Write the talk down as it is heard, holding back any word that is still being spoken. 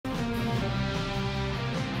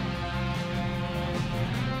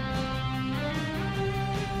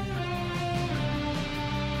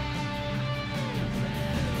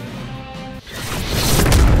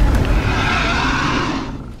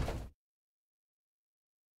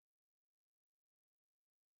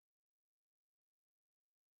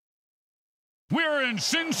We're in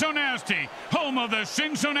SinSoNasty, home of the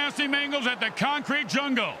SinSoNastyMangles at the concrete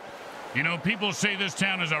jungle. You know, people say this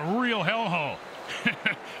town is a real hellhole.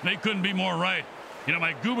 They couldn't be more right. You know,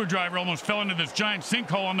 my goober driver almost fell into this giant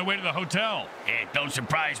sinkhole on the way to the hotel. Don't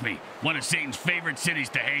surprise me. One of Satan's favorite cities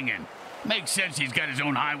to hang in. Makes sense he's got his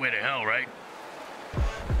own highway to hell, right?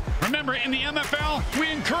 Remember, in the MFL, we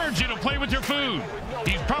encourage you to play with your food.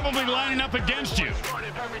 He's probably lining up against you.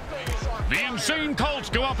 The insane Colts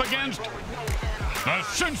go up against the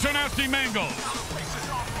SinSoNastyMangles.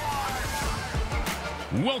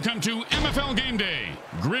 Welcome to MFL Game Day.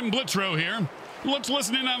 Grim Blitzrow here. Let's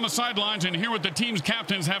listen in on the sidelines and hear what the team's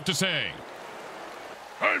captains have to say.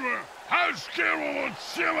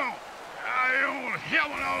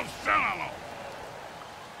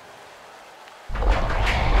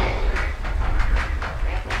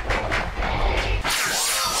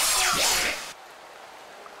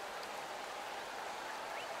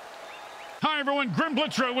 Hi, everyone. Grim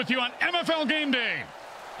Blitzrow with you on MFL Game Day.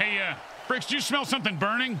 Hey, Bricks, do you smell something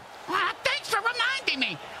burning? Thanks for reminding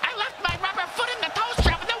me. I left my rubber foot in the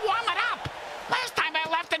toaster oven to warm it up. Last time I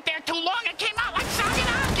left it there too long, it came out like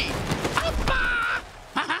SinSoNasty.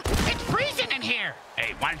 It's freezing in here.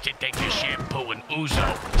 Hey, why don't you take your shampoo and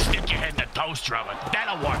ouzo, stick your head in the toaster oven.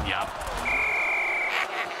 That'll warm you up.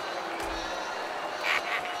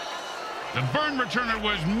 The burn returner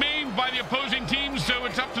was maimed by the opposing team, so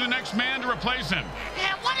it's up to the next man to replace him.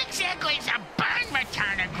 What exactly is a burn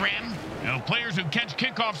returner, Grim? You know, players who catch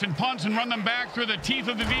kickoffs and punts and run them back through the teeth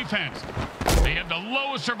of the defense. They have the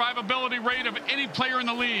lowest survivability rate of any player in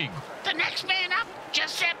the league. The next man up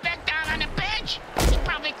just sat back down on the bench. He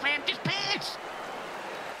probably cramped his pants.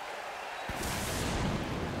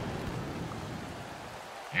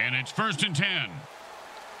 And it's 1st and 10.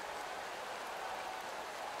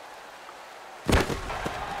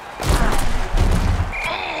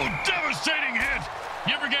 Devastating hit!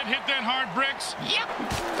 You ever get hit that hard, Bricks? Yep,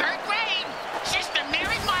 3rd grade. Sister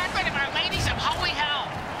Mary Margaret of Our Ladies of Holy Hell.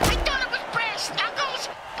 I thought it was brass knuckles,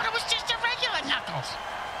 but it was just a regular knuckles.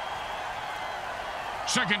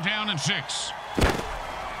 2nd down and 6.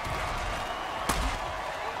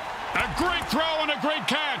 A great throw and a great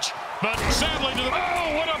catch, but sadly to the...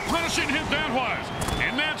 Oh, what a punishing hit that was!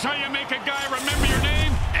 And that's how you make a guy remember your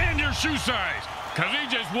name and your shoe size, because he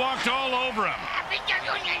just walked all over him.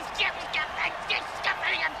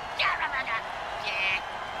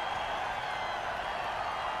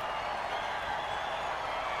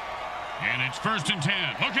 And it's 1st and 10.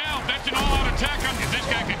 Look out, that's an all-out attack on... If this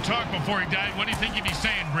guy could talk before he died, what do you think he'd be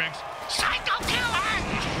saying, Bricks? Psycho killer!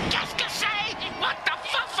 Just to say, what the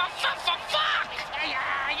fuck?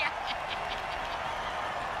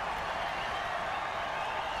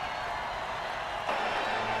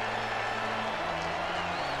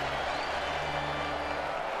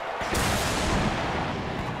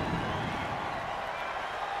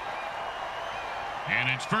 And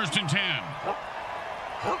it's 1st and 10.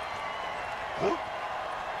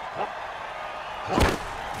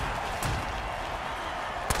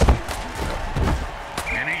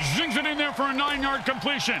 And he zings it in there for a 9-yard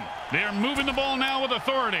completion. They are moving the ball now with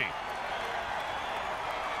authority.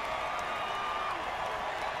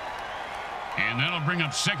 And that'll bring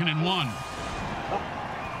up 2nd and 1.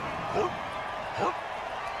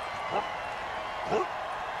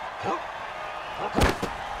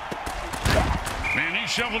 Man, he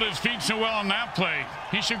shoveled his feet so well on that play.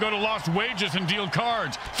 He should go to lost wages and deal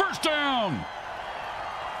cards. 1st down.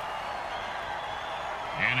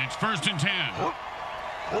 And it's 1st and 10.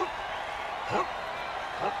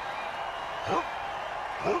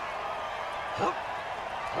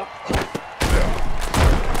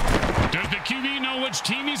 Does the QB know which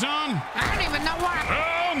team he's on? I don't even know why.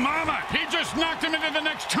 Oh, mama! He just knocked him into the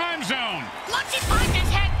next time zone. Once he finds his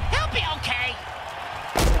head, he'll be okay.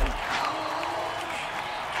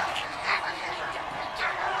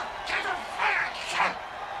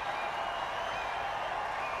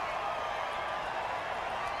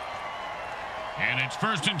 And it's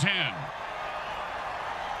 1st and 10.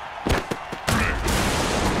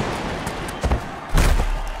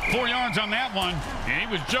 Four yards on that one, and he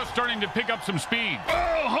was just starting to pick up some speed.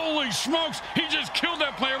 Oh, holy smokes! He just killed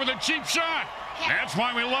that player with a cheap shot. That's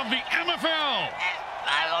why we love the MFL.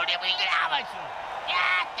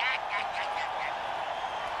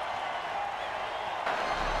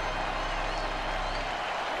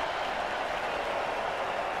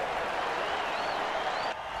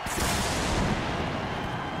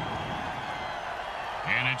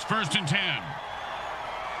 And it's 1st and 10.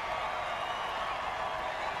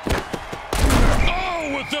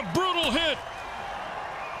 Oh, with the brutal hit.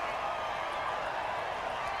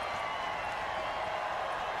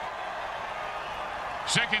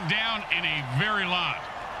 Second down and a very lot.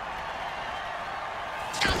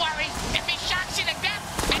 Don't worry, if he shocks you to death...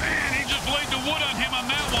 Man, he just laid the wood on him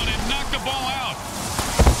on that one and knocked the ball out.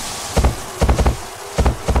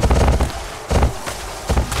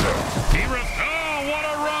 Oh, what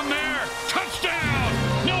a run there.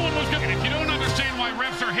 Touchdown. No one was good. And if you don't understand why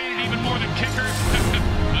refs are hated even more than kickers,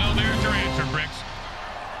 well, there's your answer, Bricks.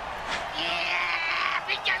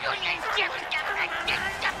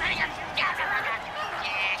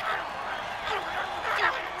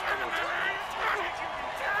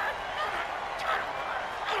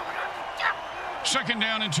 Second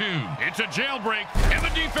down and 2. It's a jailbreak, and the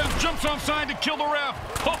defense jumps offside to kill the ref.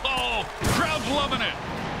 Oh, crowd's loving it.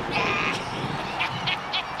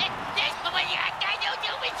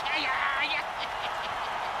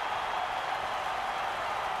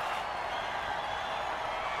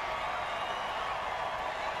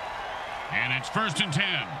 And it's 1st and 10.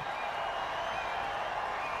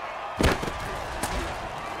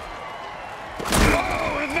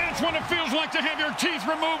 Oh, and that's what it feels like to have your teeth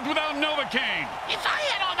removed without Novocaine. If I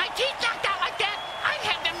had all my teeth knocked out like that, I'd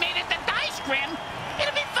have them made at the dice grim.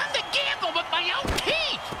 It'd be fun to gamble with my own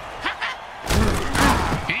teeth.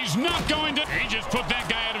 He's not going to... He just put that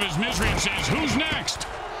guy out of his misery and says, who's next?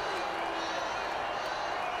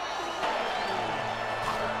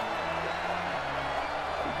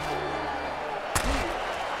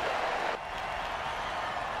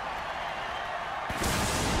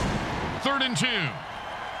 Third and 2.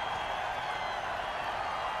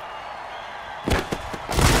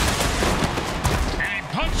 And he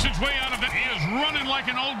punched his way out of it. He is running like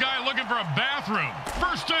an old guy looking for a bathroom.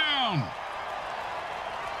 First down.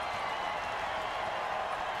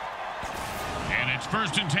 And it's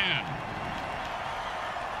 1st and 10.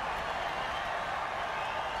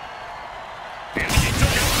 And he took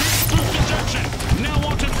a big boost ejection. Now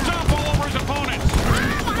wants to stomp all over his opponents.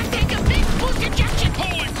 I want to take a big boost ejection.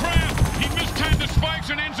 Holy crap! He mistimed the spikes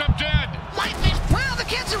and ends up dead. Life is... Well, the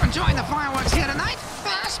kids are enjoying the fireworks here tonight,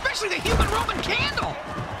 especially the human Roman candle.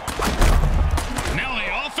 Now the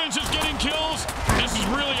offense is getting kills. This is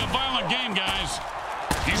really a violent game, guys.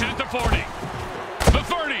 He's at the 40, the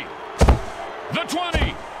 30, the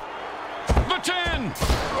 20, the 10.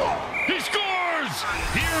 He scores!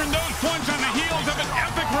 He earned those points on the heels of an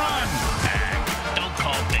epic run. Don't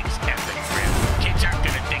call things epic, friend. Kids aren't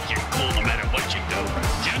going to think you're cool no matter what you do.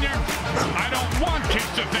 Junior, I don't want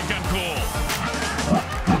kids to think I'm cool.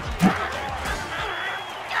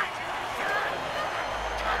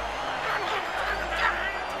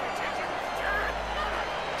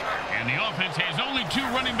 And the offense has only 2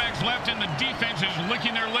 running backs left, and the defense is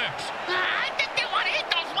licking their lips. I think they want to hit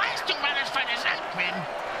those last 2 runners for this night, Grim.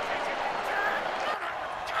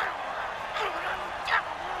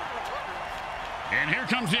 And here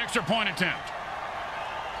comes the extra point attempt.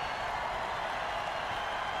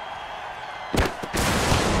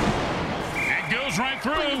 It goes right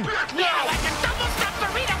through. Yeah, like a double-stuffed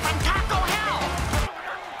burrito from Taco Hell.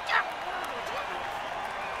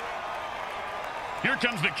 Here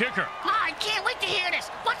comes the kicker. Oh, I can't wait to hear this.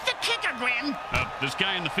 What's the kicker, Grim? This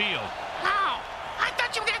guy in the field. Oh, I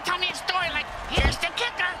thought you were going to tell me a story like, here's the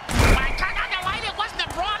kicker. When I turned on the light, it wasn't a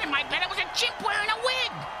broad in my bed. It was a chimp wearing a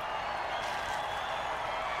wig.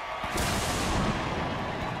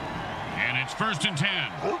 And it's 1st and 10.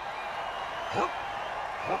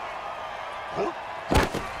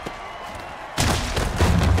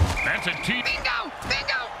 That's a T. Bingo!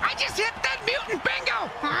 Bingo! I just hit that mutant bingo!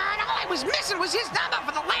 And all I was missing was his number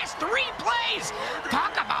for the last 3 plays!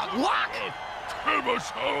 Talk about luck!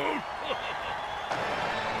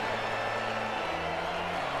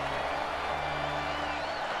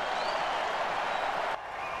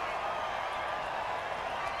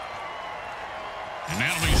 And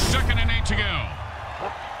that'll be 2nd and 8 to go.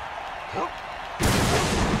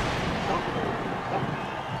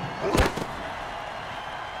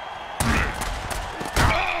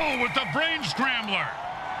 Oh, with the brain scrambler.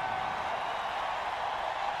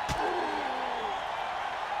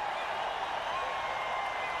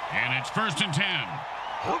 And it's 1st and 10.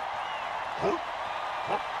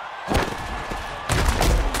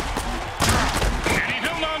 And he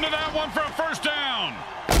held on to that one for a first down.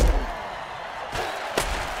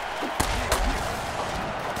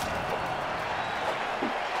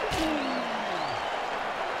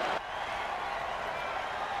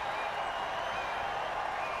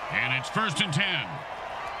 And it's 1st and 10.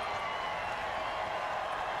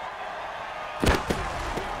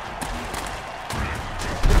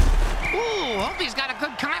 Ooh, hope he's got a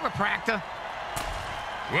good chiropractor.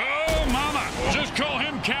 Whoa, mama, just call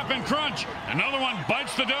him Cap'n Crunch. Another one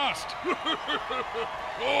bites the dust.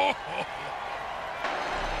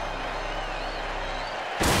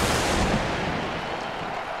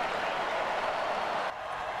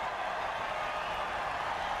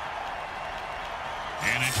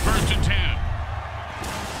 And it's 1st and 10.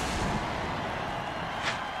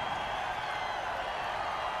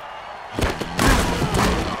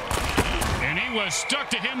 And he was stuck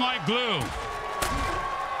to him like glue.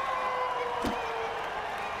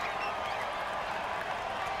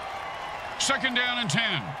 Second down and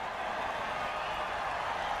 10.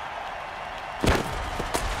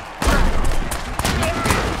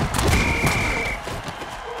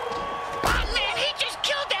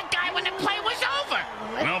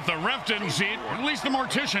 Well, if the ref didn't see it, at least the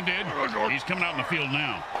mortician did. He's coming out in the field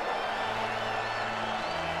now.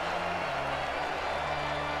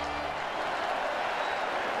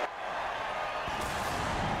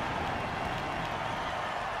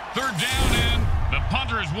 Third down, and the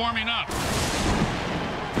punter is warming up.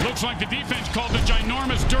 Looks like the defense called the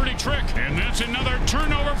ginormous dirty trick. And that's another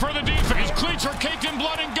turnover for the defense. His cleats are caked in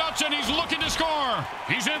blood and guts, and he's looking to score.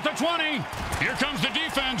 He's at the 20. Here comes the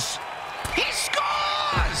defense. He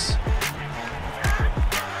scores!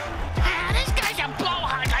 This guy's a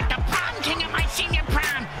blowhard like the prom king at my senior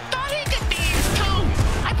prom. Thought he could dance, too.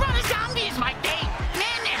 I brought a zombie as my date.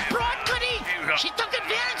 Man, that broad goody. She took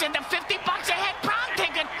advantage of the $50 a head prom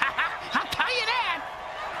ticket. I'll tell you that.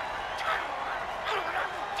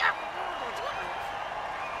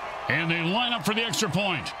 And they line up for the extra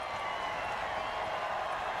point.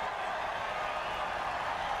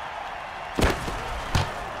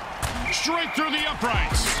 Straight through the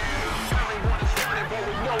uprights.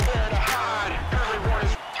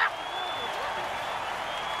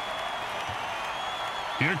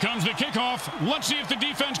 Here comes the kickoff. Let's see if the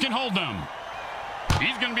defense can hold them.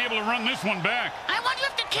 He's going to be able to run this one back. I wonder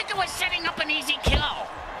if the kicker was setting up an easy kill.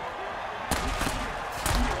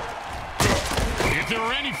 If there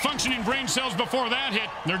were any functioning brain cells before that hit,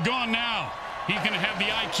 they're gone now. He's going to have the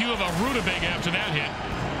IQ of a rutabaga after that hit.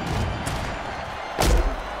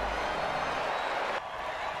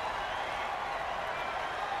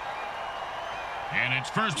 And it's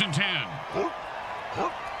 1st and 10.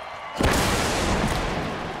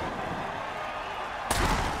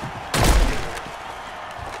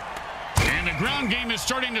 And the ground game is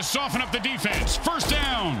starting to soften up the defense. First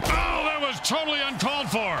down. Oh, that was totally uncalled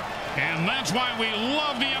for. And that's why we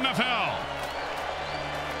love the MFL.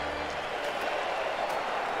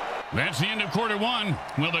 That's the end of quarter one.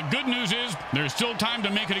 Well, the good news is there's still time to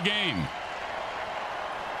make it a game.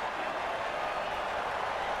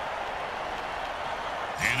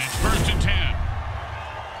 And it's 1st and 10.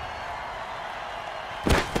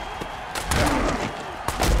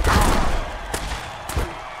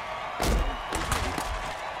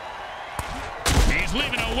 He's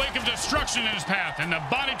leaving a wake of destruction in his path, and the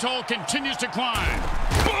body toll continues to climb.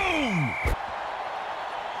 Boom!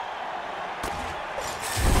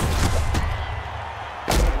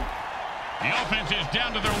 The offense is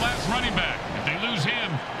down to their last running back. If they lose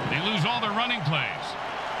him, they lose all their running plays.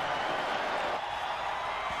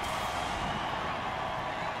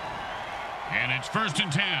 And it's 1st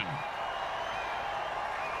and 10.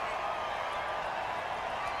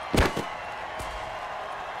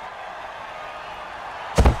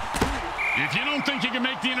 If you don't think you can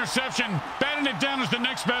make the interception, batting it down is the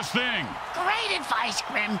next best thing. Great advice,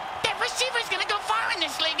 Grim. That receiver's going to go far in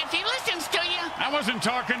this league if he listens to you. I wasn't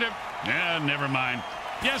talking to... never mind.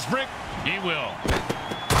 Yes, Brick, he will.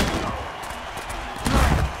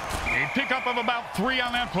 A pickup of about 3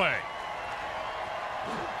 on that play.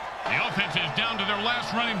 The offense is down to their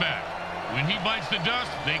last running back. When he bites the dust,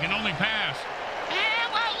 they can only pass.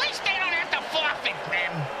 Well, at least they don't have to forfeit,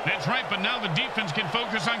 Grim. That's right, but now the defense can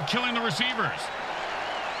focus on killing the receivers.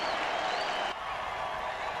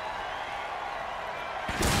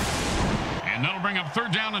 And that'll bring up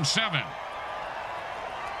 3rd down and 7.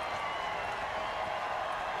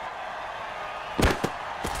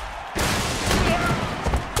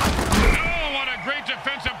 Great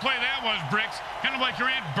defensive play that was, Bricks. Kind of like your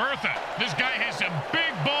Aunt Bertha. This guy has some big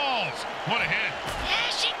balls. What a hit. Yeah,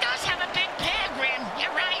 she does have a big pair, Grim. You're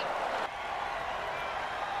right.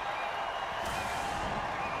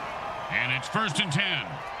 And it's 1st and 10.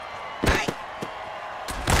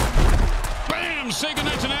 Bam! Say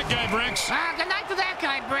goodnight to that guy, Bricks. Good night to that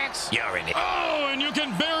guy, Bricks. You're in it. Oh, and you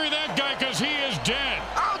can bury that guy because he is dead.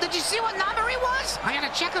 Oh, did you see what number he was? I had to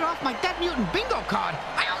check it off my Dead Mutant bingo card.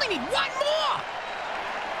 I only need one more.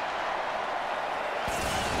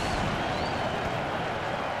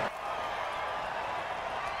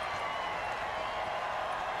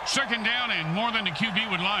 Second down and more than the QB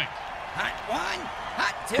would like. Hot 1,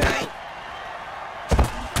 hot 2.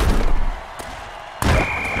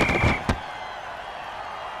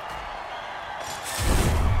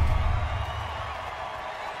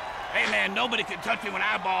 Nobody can touch me when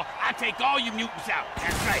I ball. I take all you mutants out.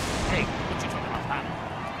 That's right. Hey, what you talking about, partner?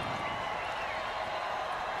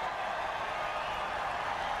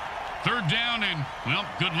 Third down and, well,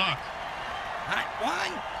 good luck. Hot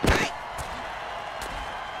one. Hey.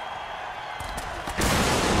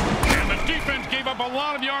 And the defense gave up a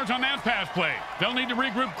lot of yards on that pass play. They'll need to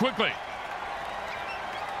regroup quickly.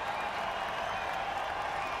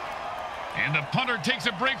 And the punter takes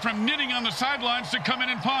a break from knitting on the sidelines to come in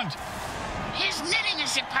and punt. His knitting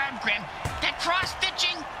is superb, Grim. That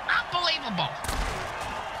cross-stitching, unbelievable.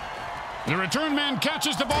 The return man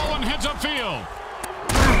catches the ball and heads upfield.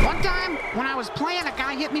 One time, when I was playing, a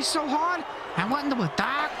guy hit me so hard, I went into a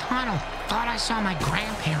dark tunnel. Thought I saw my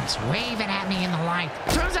grandparents waving at me in the light.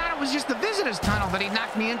 Turns out it was just the visitor's tunnel that he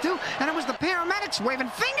knocked me into, and it was the paramedics waving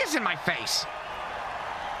fingers in my face.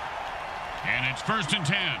 And it's 1st and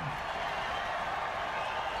 10.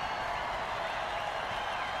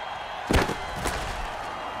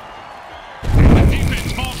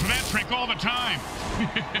 Falls for that trick all the time.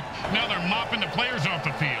 Now they're mopping the players off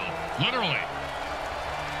the field. Literally.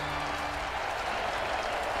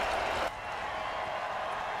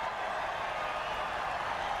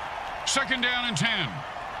 Second down and 10.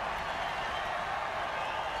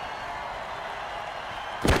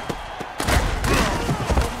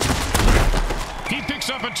 He picks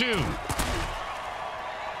up a 2.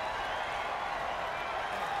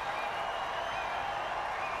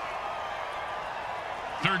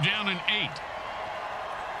 Third down and 8.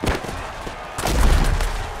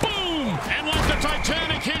 Boom! And like the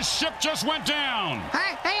Titanic, his ship just went down.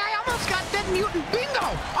 Hey, I almost got that mutant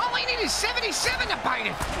bingo. All I need is 77 to bite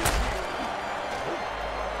it.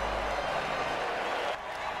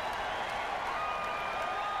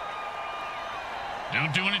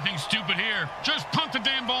 Don't do anything stupid here. Just punt the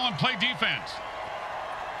damn ball and play defense.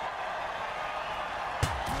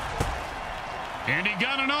 And he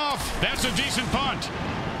got it off. That's a decent punt.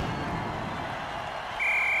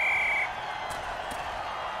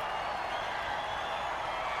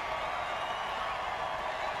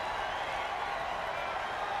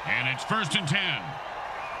 And it's 1st and 10.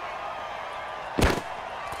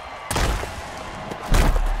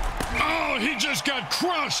 Oh, he just got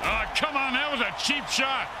crushed. Oh, come on, that was a cheap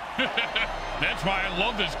shot. That's why I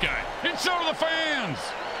love this guy. And so do the fans.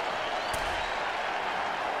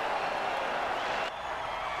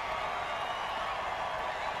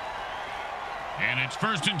 And it's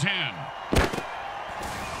 1st and 10.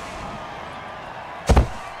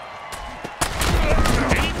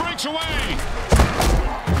 And he breaks away.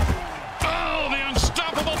 Oh, the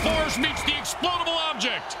unstoppable force meets the explodable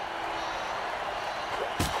object.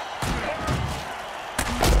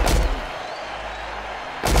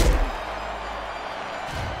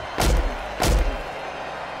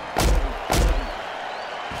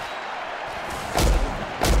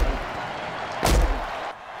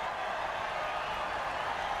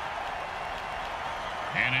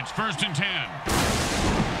 And it's 1st and 10.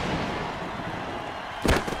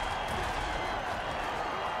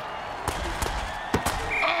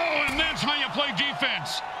 Oh, and that's how you play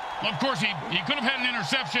defense. Well, of course, he could have had an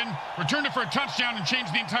interception, returned it for a touchdown, and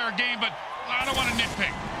changed the entire game, but I don't want to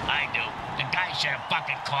nitpick. I do. The guy should have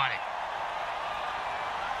fucking caught it.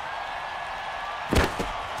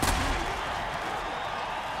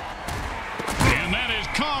 And that is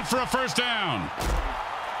caught for a 1st down.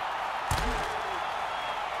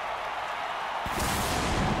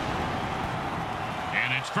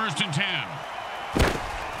 And it's 1st and 10.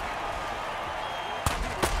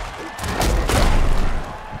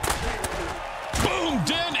 Boom,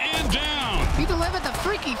 dead and down. He delivered the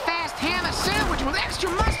freaky fast hammer sandwich with extra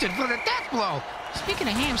mustard for the death blow. Speaking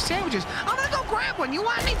of ham sandwiches, I'm gonna go grab one. You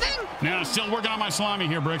want anything? Now, still working on my salami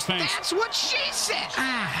here, Briggs. Thanks. That's what she said.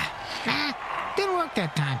 Didn't work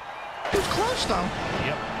that time. It was close, though.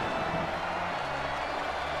 Yep.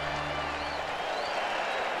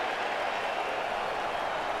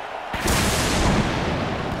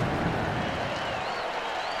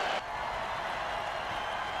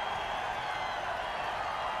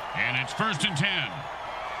 And it's 1st and 10.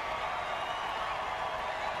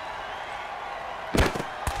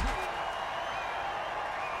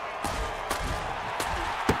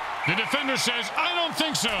 The defender says, I don't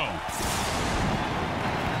think so.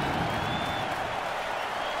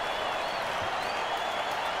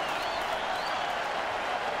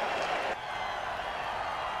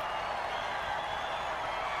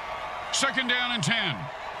 Second down and 10.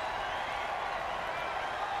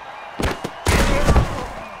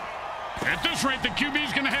 At this rate, the QB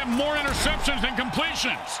is going to have more interceptions than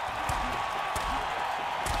completions.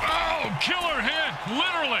 Oh, killer hit,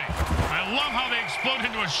 literally. gnarly. I love how they explode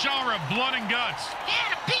into a shower of blood and guts.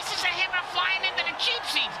 Yeah, the pieces of him are flying into the cheap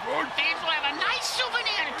seats. Fans will have a nice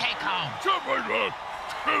souvenir to take home. The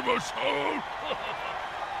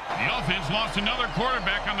offense lost another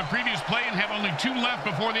quarterback on the previous play and have only 2 left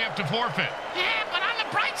before they have to forfeit. Yeah, but on the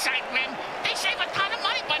bright side, Grim, they save a ton of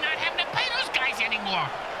money by not having to pay those guys anymore.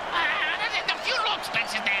 The funeral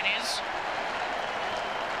expenses, that is.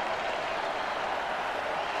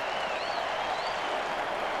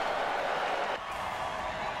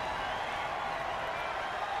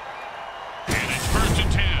 And it's 1st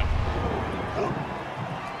and 10.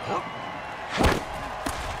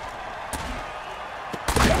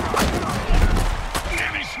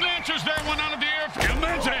 And he snatches that one out of the air. And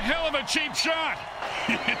that's a hell of a cheap shot.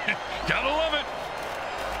 Gotta love it.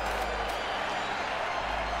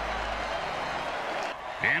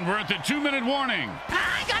 And we're at the 2-minute warning.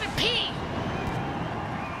 I gotta pee.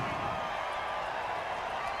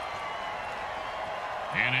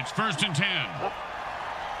 And it's 1st and 10.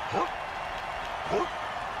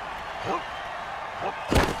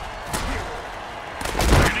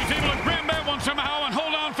 And he's able to grab that one somehow and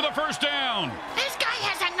hold on for the first down. This guy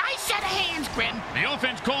has a nice set of hands, Grim. The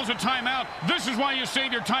offense calls a timeout. This is why you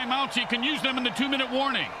save your timeouts so you can use them in the 2-minute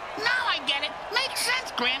warning. Now I get it. Makes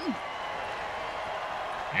sense, Grim.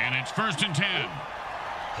 And it's 1st and 10.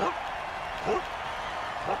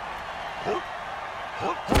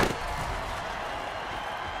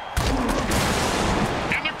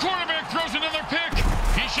 And the quarterback throws another pick.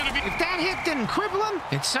 He should have been... If that hit didn't cripple him,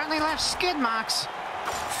 it certainly left skid marks.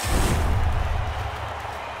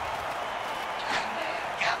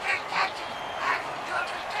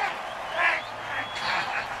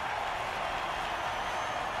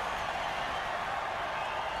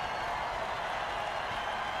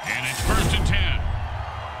 And it's 1st and 10.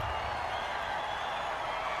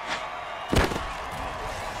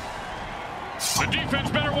 The defense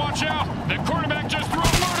better watch out. The quarterback just threw a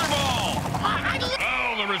murder ball.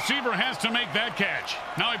 Oh, the receiver has to make that catch.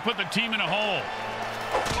 Now he put the team in a hole.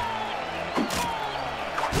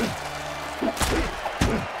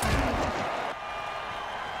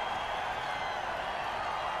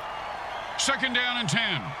 Second down and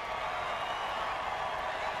 10.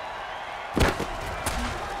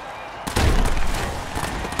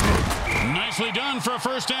 Nicely done for a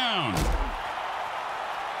first down.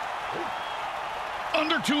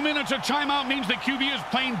 Under 2 minutes, a timeout means the QB is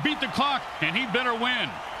playing beat the clock, and he'd better win.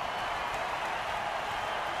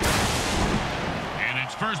 And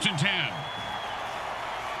it's 1st and 10.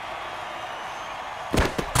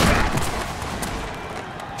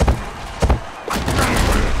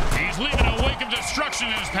 He's leaving a wake of destruction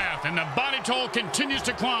in his path, and the body toll continues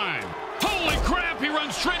to climb. Holy crap, he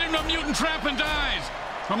runs straight into a mutant trap and dies.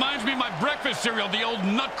 Reminds me of my breakfast cereal, the old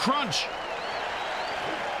Nut Crunch.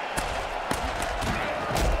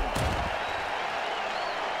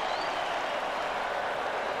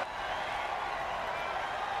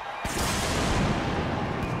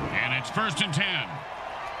 And it's 1st and 10.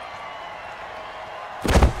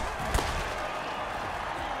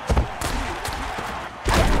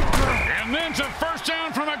 And then it's a first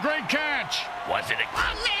down from a great catch. Was it a...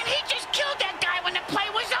 Oh, man, he just killed that guy when the play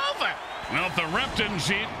was over. Well, if the ref didn't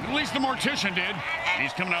see it, at least the mortician did.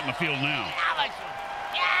 He's coming out in the field now.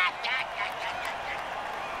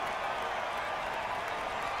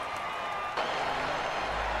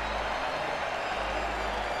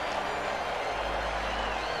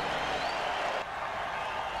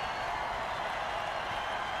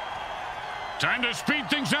 Time to speed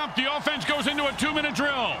things up. The offense goes into a 2-minute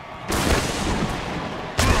drill.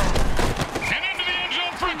 And into the end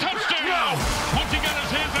zone for a touchdown. Once he got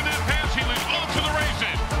his hands on that pass, he was off to the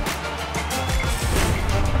races.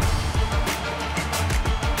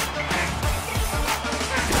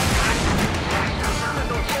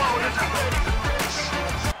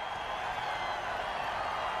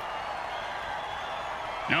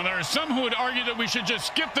 Now, there are some who would argue that we should just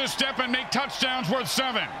skip this step and make touchdowns worth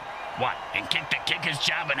 7. What, and kick the kicker's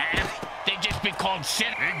job in half? They'd just be called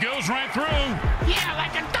sit. It goes right through. Yeah,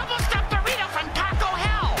 like a double-stuffed burrito from Taco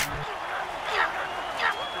Hell.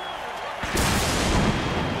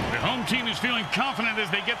 The home team is feeling confident as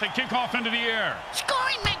they get the kickoff into the air.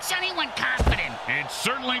 Scoring makes anyone confident. It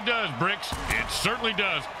certainly does, Bricks. It certainly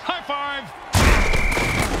does. High five.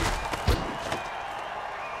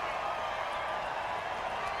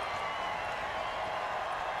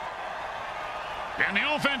 And the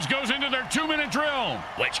offense goes into their 2-minute drill.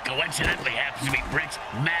 Which coincidentally happens to be Brick's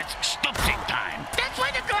match stupsing time. That's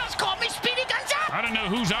why the girls call me Speedy Gonzales. I don't know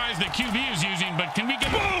whose eyes the QB is using, but can we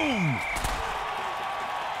get... Boom!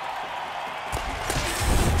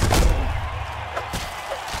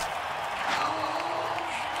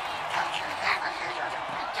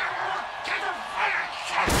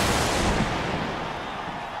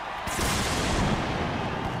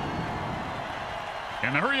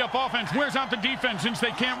 And the hurry-up offense wears out the defense since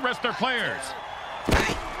they can't rest their players.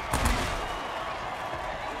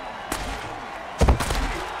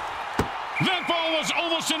 That ball was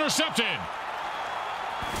almost intercepted.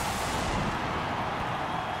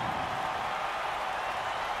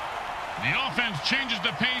 The offense changes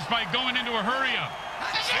the pace by going into a hurry-up.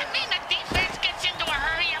 Does that mean the defense gets into a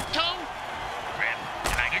hurry-up too?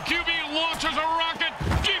 The QB launches a rocket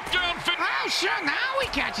deep down. Oh, sure, now he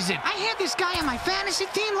catches it. I had this guy on my fantasy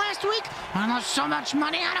team last week. I lost so much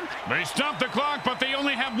money on him. They stopped the clock, but they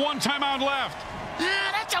only have one timeout left.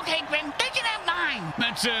 That's okay, Grim. They can have 9.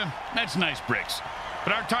 That's nice, Bricks.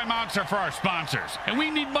 But our timeouts are for our sponsors, and we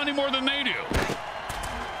need money more than they do.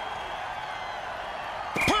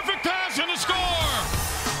 Perfect pass and a score!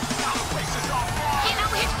 You know,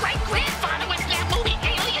 his great-grandfather was in that movie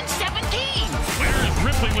Alien 17. Where is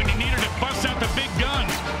Ripley when you need her to bust out the big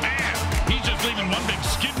guns? Man, he's just leaving one big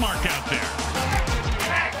skid mark out there.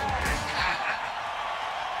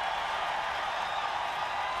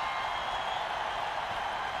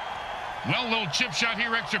 Well, little chip shot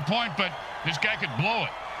here, extra point, but this guy could blow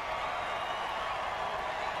it.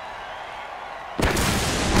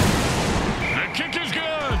 The kick is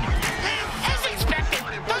good. As expected,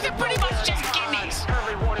 those are pretty much just gimmies.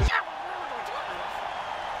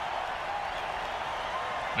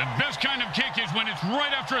 The best kind of kick is when it's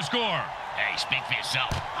right after a score. Hey, speak for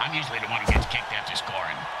yourself. I'm usually the one who gets kicked after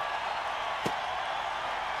scoring.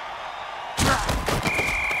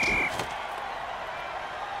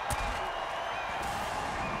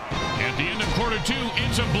 At the end of quarter 2,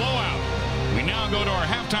 it's a blowout. We now go to our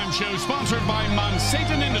halftime show sponsored by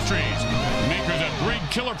Monsanto Industries, makers of great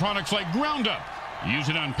killer products like Groundup. Use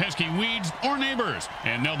it on pesky weeds or neighbors,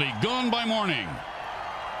 and they'll be gone by morning.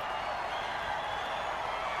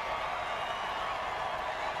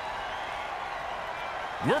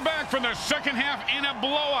 We're back for the second half in a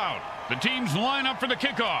blowout. The teams line up for the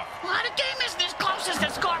kickoff. Well, the game isn't as close as the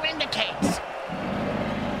score indicates.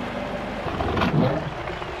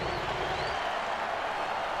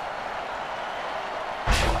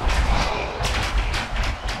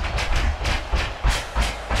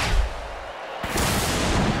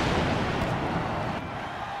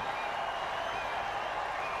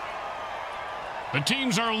 The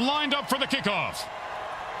teams are lined up for the kickoff.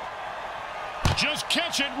 Just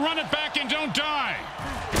catch it, run it back, and don't die.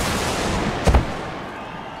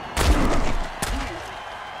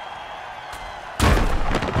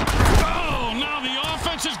 Oh, now the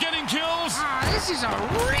offense is getting kills. This is a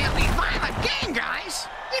really violent game, guys.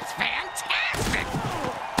 It's fantastic.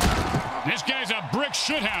 This guy's a brick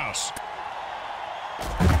shithouse.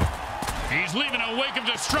 He's leaving a wake of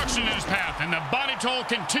destruction in his path, and the body toll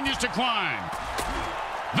continues to climb.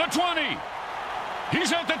 The 20.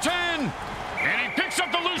 He's at the 10. And he picks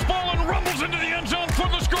up the loose ball and rumbles into the end zone for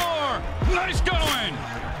the score. Nice going.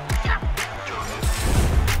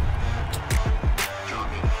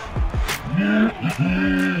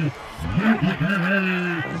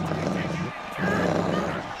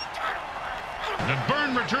 The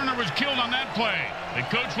burn returner was killed on that play. The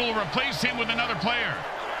coach will replace him with another player.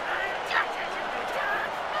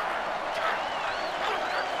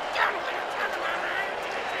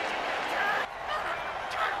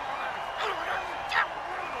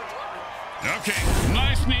 Okay,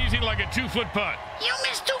 nice and easy like a 2-foot putt. You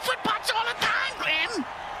miss 2-foot putts all the time, Grim.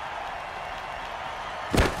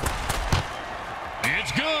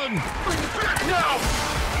 It's good. No!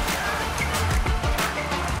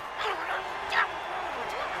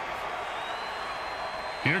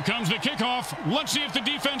 Here comes the kickoff. Let's see if the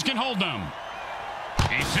defense can hold them.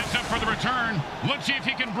 He sets up for the return. Let's see if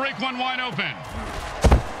he can break one wide open.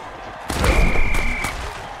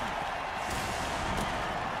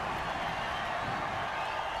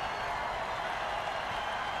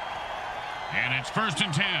 And it's 1st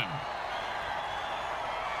and 10.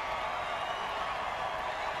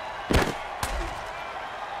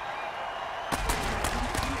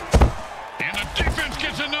 And the defense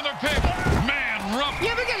gets another pick. Man, rough. You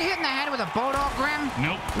ever get hit in the head with a bulldog, Grim?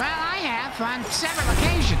 Nope. Well, I have on several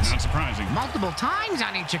occasions. Not surprising. Multiple times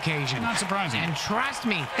on each occasion. Not surprising. And trust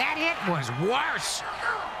me, that hit was worse.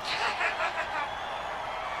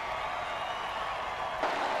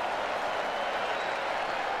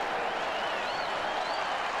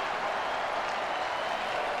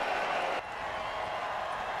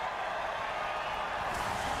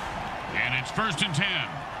 And it's 1st and 10.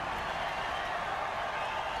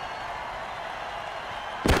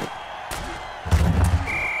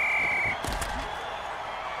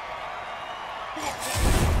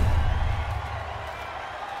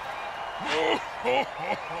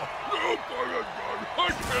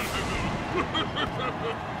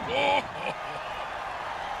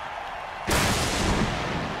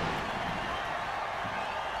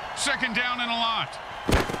 Second down and a lot.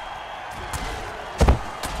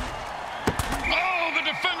 Oh, the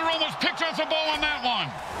defender almost picked off the ball on that one.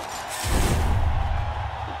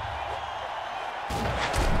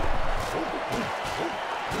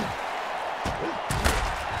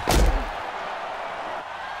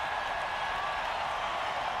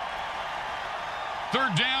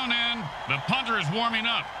 Third down, and the punter is warming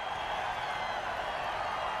up.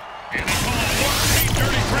 And they call a warm-feet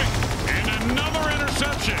dirty trick. And another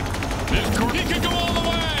interception. He could go all the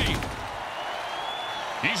way.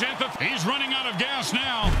 He's running out of gas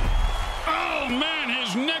now. Oh, man,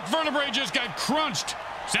 his neck vertebrae just got crunched.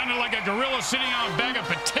 Sounded like a gorilla sitting on a bag of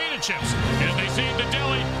potato chips. As they say at the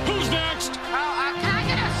deli, who's next? Can I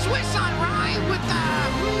get a Swiss on rye with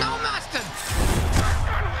no mustard?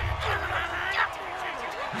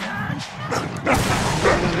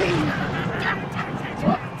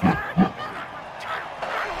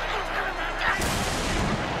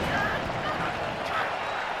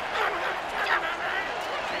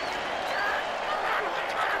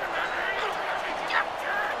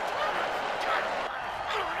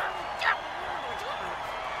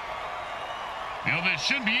 You know, this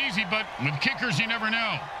should be easy, but with kickers, you never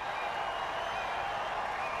know.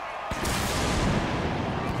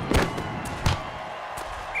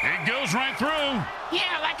 It goes right through.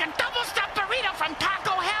 Yeah, like a double-stuffed burrito from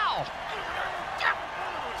Taco Hell.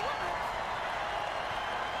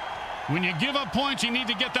 When you give up points, you need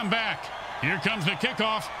to get them back. Here comes the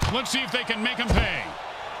kickoff. Let's see if they can make them pay.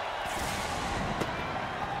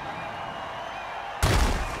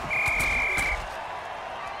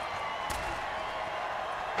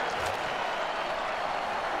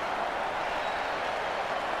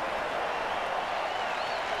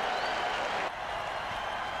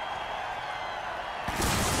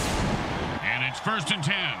 And it's 1st and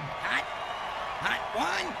 10. Hot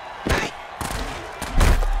one. Hot.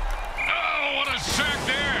 Oh, what a sack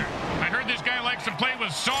there. I heard this guy likes to play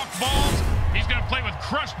with soft balls. He's going to play with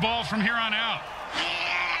crushed balls from here on out.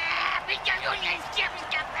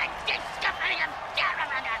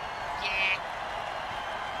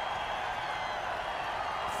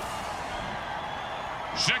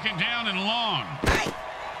 Second down and long.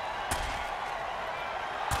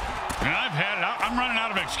 And I've had it. I'm running out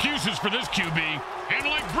of excuses for this QB. And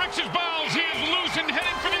like bricks his balls, he is loose and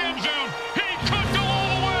headed for the end zone. He could go all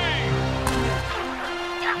the way.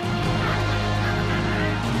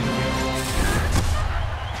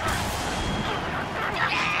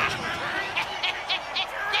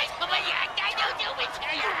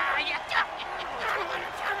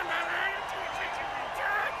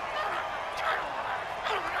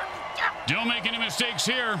 Don't make any mistakes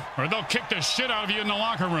here, or they'll kick the shit out of you in the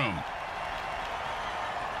locker room.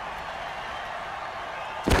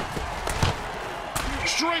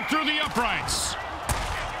 Straight through the uprights.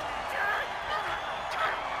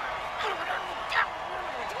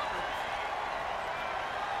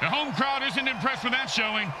 The home crowd isn't impressed with that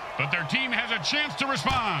showing, but their team has a chance to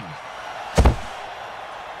respond.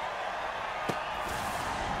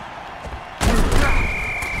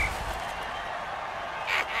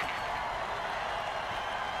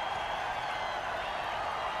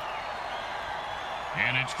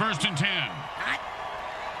 And it's 1st and 10.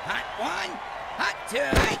 Hot one. Hot two.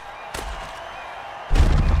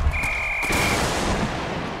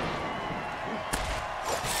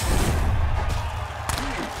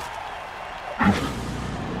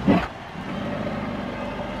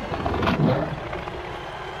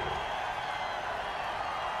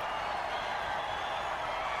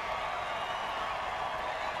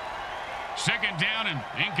 Second down and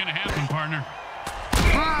ain't gonna happen, partner.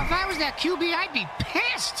 If I was that QB, I'd be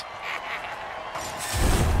pissed.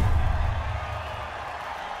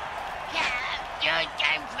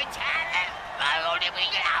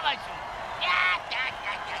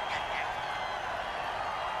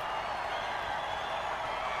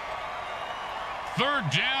 Third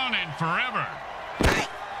down and forever.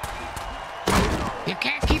 You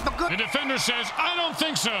can't keep a good... The defender says, I don't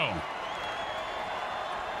think so.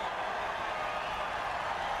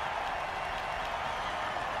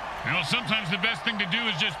 You know, sometimes the best thing to do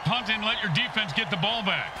is just punt and let your defense get the ball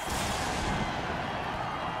back.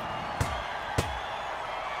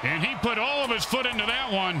 And he put all of his foot into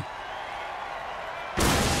that one.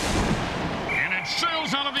 And it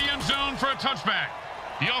sails out of the end zone for a touchback.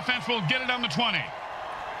 The offense will get it on the 20.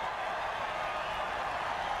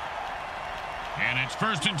 And it's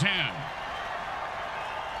 1st and 10.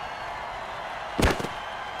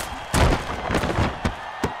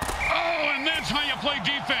 Oh, and that's how you play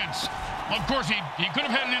defense. Of course, he could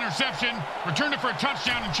have had an interception, returned it for a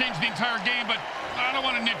touchdown, and changed the entire game, but I don't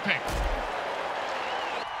want to nitpick.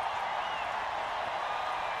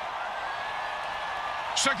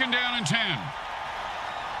 Second down and 10.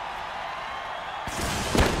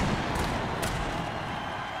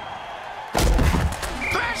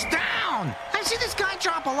 First down! I've seen this guy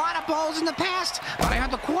drop a lot of balls in the past, but I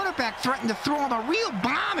heard the quarterback threaten to throw him a real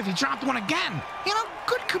bomb if he dropped one again. You know,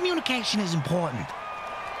 good communication is important.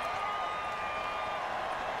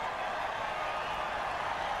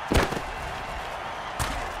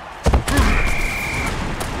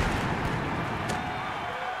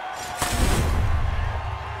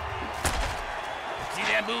 See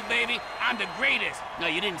that move, baby? I'm the greatest. No,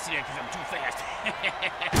 you didn't see that because I'm too fast.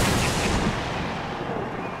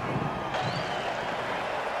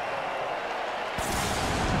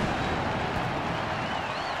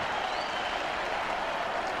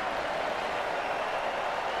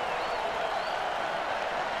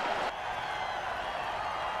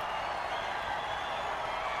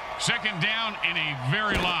 Second down and a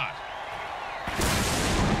very lot.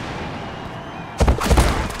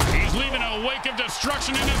 He's leaving a wake of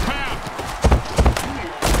destruction in his path.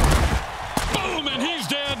 Boom, and he's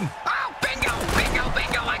dead. Oh, bingo, bingo,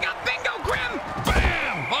 bingo. I got bingo, Grim.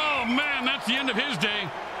 Bam! Oh, man, that's the end of his day.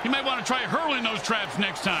 He might want to try hurling those traps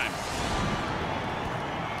next time.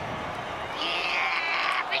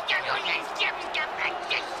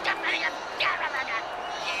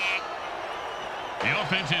 The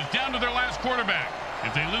offense is down to their last quarterback.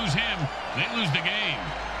 If they lose him, they lose the game.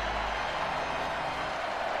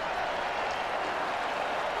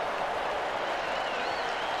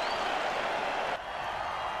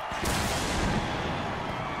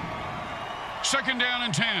 Second down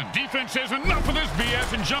and 10. Defense says enough of this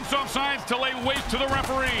BS and jumps off sides to lay waste to the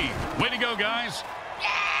referee. Way to go, guys.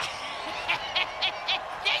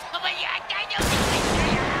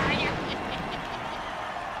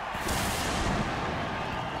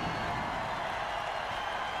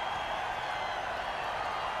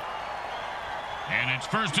 And it's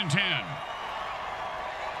first and 10.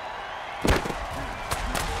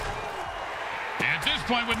 At this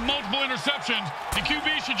point, with multiple interceptions, the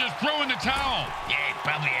QB should just throw in the towel. Yeah, he'd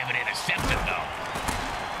probably have it intercepted, though.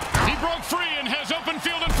 He broke free and has open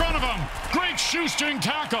field in front of him. Great shoestring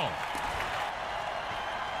tackle.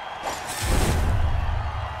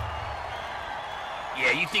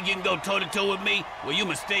 Yeah, you think you can go toe-to-toe with me? Well, you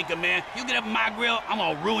mistaken, man. You get up in my grill, I'm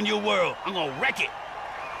gonna ruin your world. I'm gonna wreck it.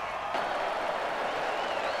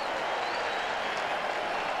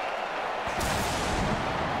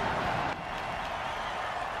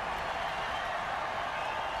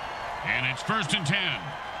 And it's first and 10.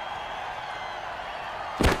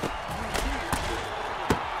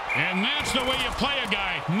 And that's the way you play a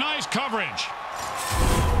guy. Nice coverage.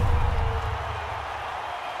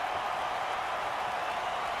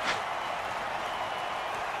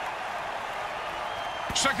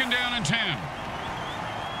 Second down and 10.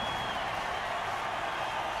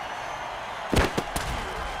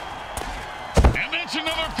 And that's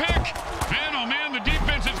another pick. Man, oh man, the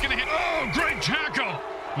defense is going to hit. Oh, great tackle.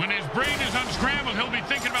 When his brain is unscrambled, he'll be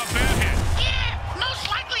thinking about that hit. Yeah, most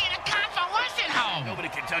likely in a convalescent home. Nobody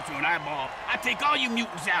can touch you an eyeball. I take all you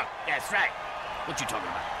mutants out. That's right. What you talking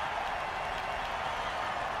about?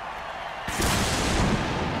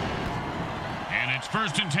 And it's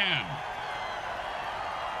first and 10.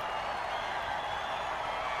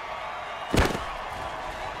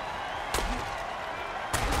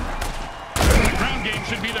 Game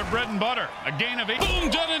should be their bread and butter. A gain of 8.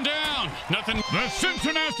 Boom, dead and down. Nothing. The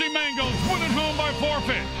SinSoNastyMangles win it home by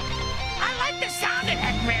forfeit. I like the sound of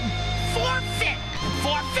that, Grim. Forfeit.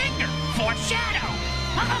 Forefinger. Foreshadow.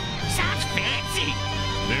 Sounds fancy.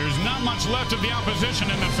 There's not much left of the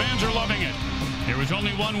opposition, and the fans are loving it. There was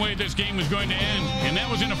only one way this game was going to end, and that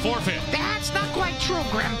was in a forfeit. That's not quite true,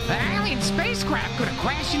 Grim. The alien spacecraft could have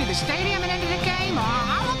crashed into the stadium and ended the game.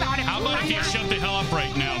 How about it? How about if you shut the hell up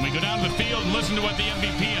right now and we go down to the field and listen to what the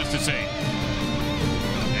MVP has to say?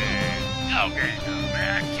 Okay,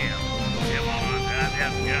 man, I can't.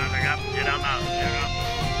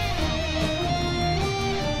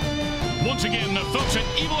 Once again, the folks at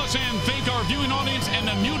Evil SN thank our viewing audience and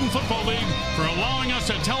the Mutant Football League for allowing us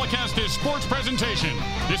to telecast this sports presentation.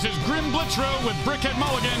 This is Grim Blitzrow with Brickhead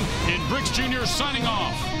Mulligan and Bricks Jr. signing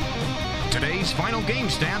off. Today's final game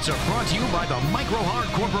stats are brought to you by the Micro Hard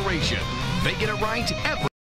Corporation. They get it right every